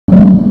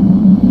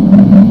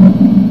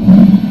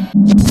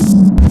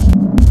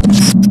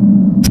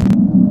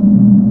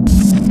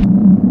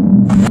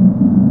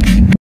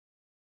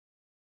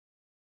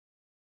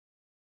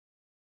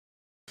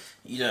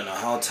don't know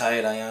how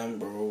tired I am,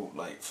 bro.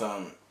 Like,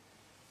 fam.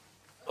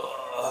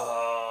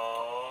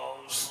 Oh,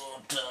 I'm so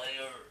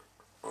tired.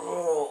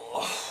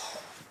 Oh.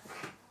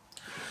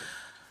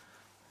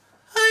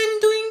 I'm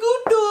doing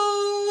good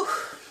though.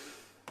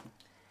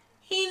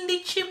 In the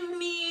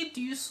chimney,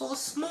 you saw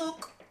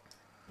smoke.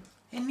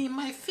 And in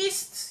my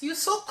fists, you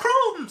saw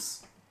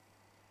crumbs.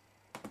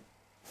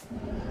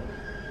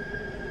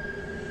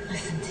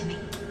 Listen to me.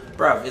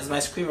 Bruv, it's my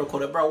screen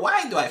recorder. Bro,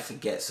 why do I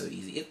forget so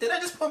easy? Did I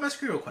just put my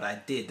screen recorder? I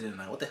did, didn't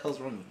I? What the hell's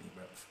wrong with me,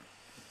 bruv?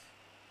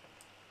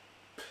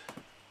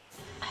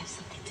 I have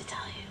something to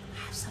tell you. I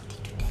have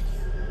something to tell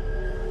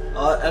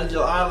you.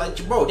 Like,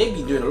 bro, they've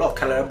been doing a lot of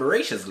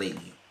collaborations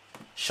lately.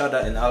 Shudder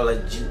and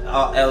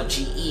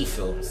LGE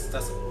films.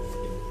 That's a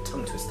fucking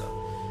tongue twister.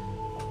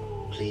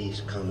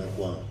 Please come at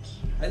once.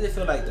 I just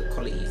feel like the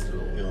quality is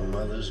low. Your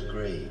mother's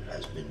grave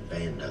has been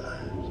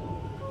vandalized.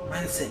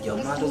 Man said your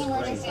mother's grave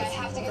emergency. I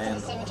have to get to the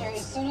cemetery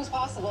as soon as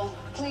possible.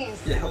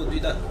 Please. Yeah, how do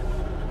that?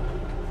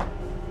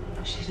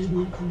 She didn't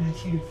want to come back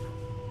here.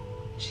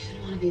 She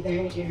didn't want to be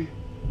buried here.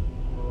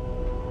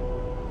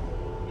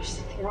 There's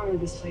something wrong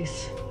with this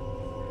place.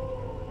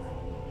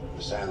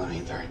 This island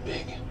ain't very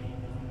big.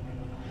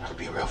 I could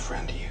be a real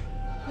friend to you.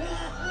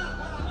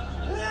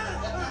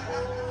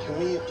 Can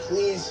we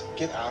please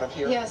get out of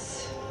here?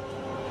 Yes.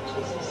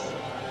 Jesus.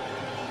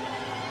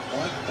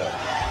 What the?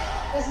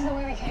 This is the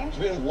way we came?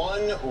 There's been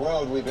one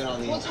road we've been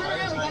on the Well, turn entire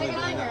around. We time gotta we've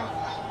get been out here. here.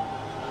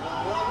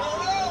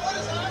 No, what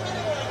is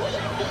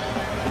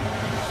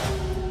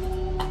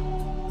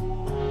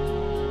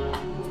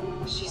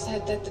happening? She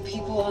said that the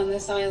people on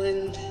this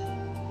island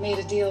made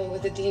a deal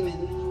with a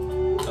demon.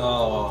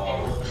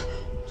 Oh.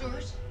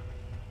 George?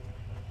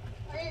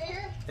 Are you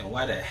here? Then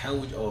why the hell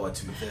would you, oh,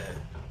 to be fair,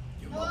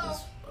 your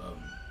mother's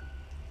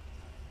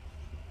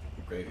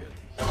graveyard.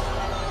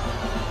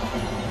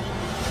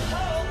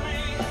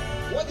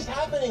 What is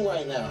happening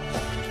right now?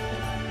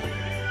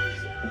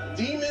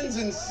 Demons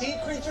and sea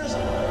creatures?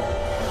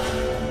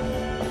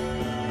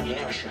 You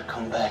never should have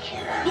come back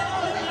here.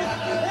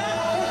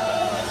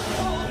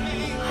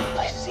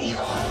 Place is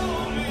evil.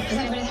 Is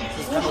anybody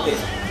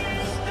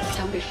there?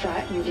 Don't be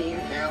frightened, dear.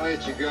 Can't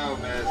let you go,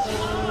 miss.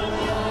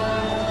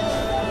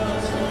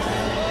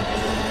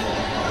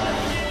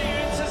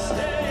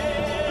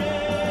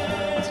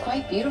 It's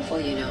quite beautiful,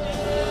 you know.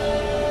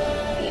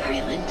 The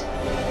island.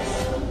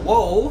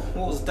 Whoa,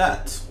 what was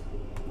that?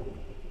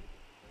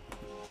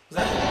 Was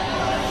that?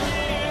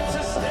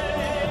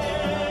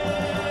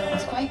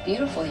 It's quite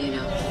beautiful, you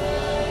know.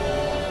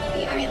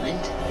 The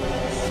island.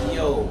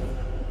 Yo.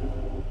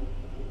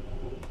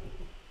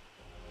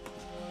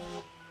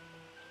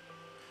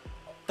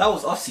 That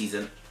was off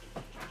season.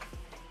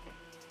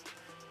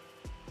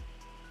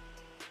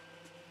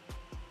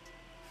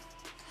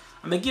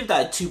 I'm gonna give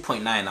that a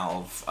 2.9 out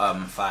of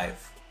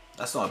 5.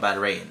 That's not a bad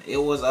rating. It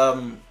was I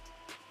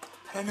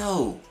don't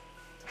know.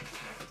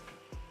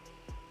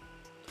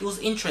 It was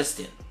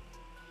interesting.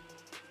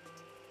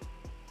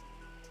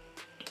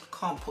 I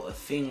can't put a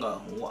finger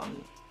on what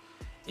I'm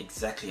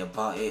exactly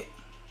about it.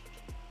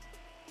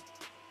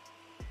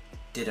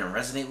 Didn't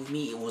resonate with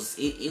me. It was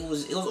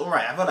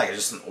alright. I felt like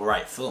it's just an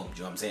alright film. Do you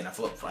know what I'm saying? I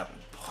felt like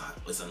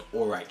it was an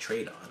alright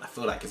trailer, and I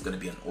feel like it's gonna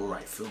be an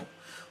alright film.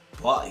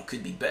 But it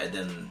could be better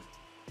than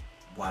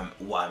what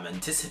I'm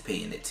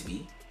anticipating it to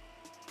be,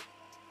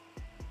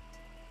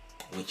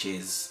 which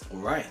is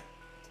alright.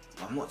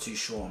 I'm not too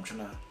sure.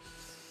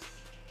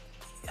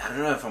 I don't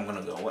know if I'm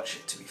gonna go watch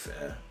it, to be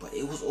fair, but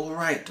it was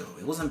alright though.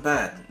 It wasn't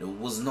bad. It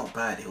was not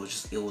bad. It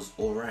was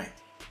alright.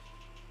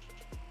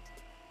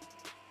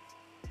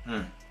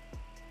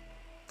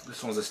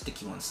 This one's a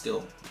sticky one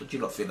still. What do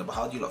you lot feel about?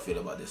 How do you lot feel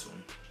about this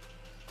one?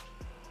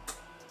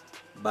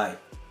 Bye.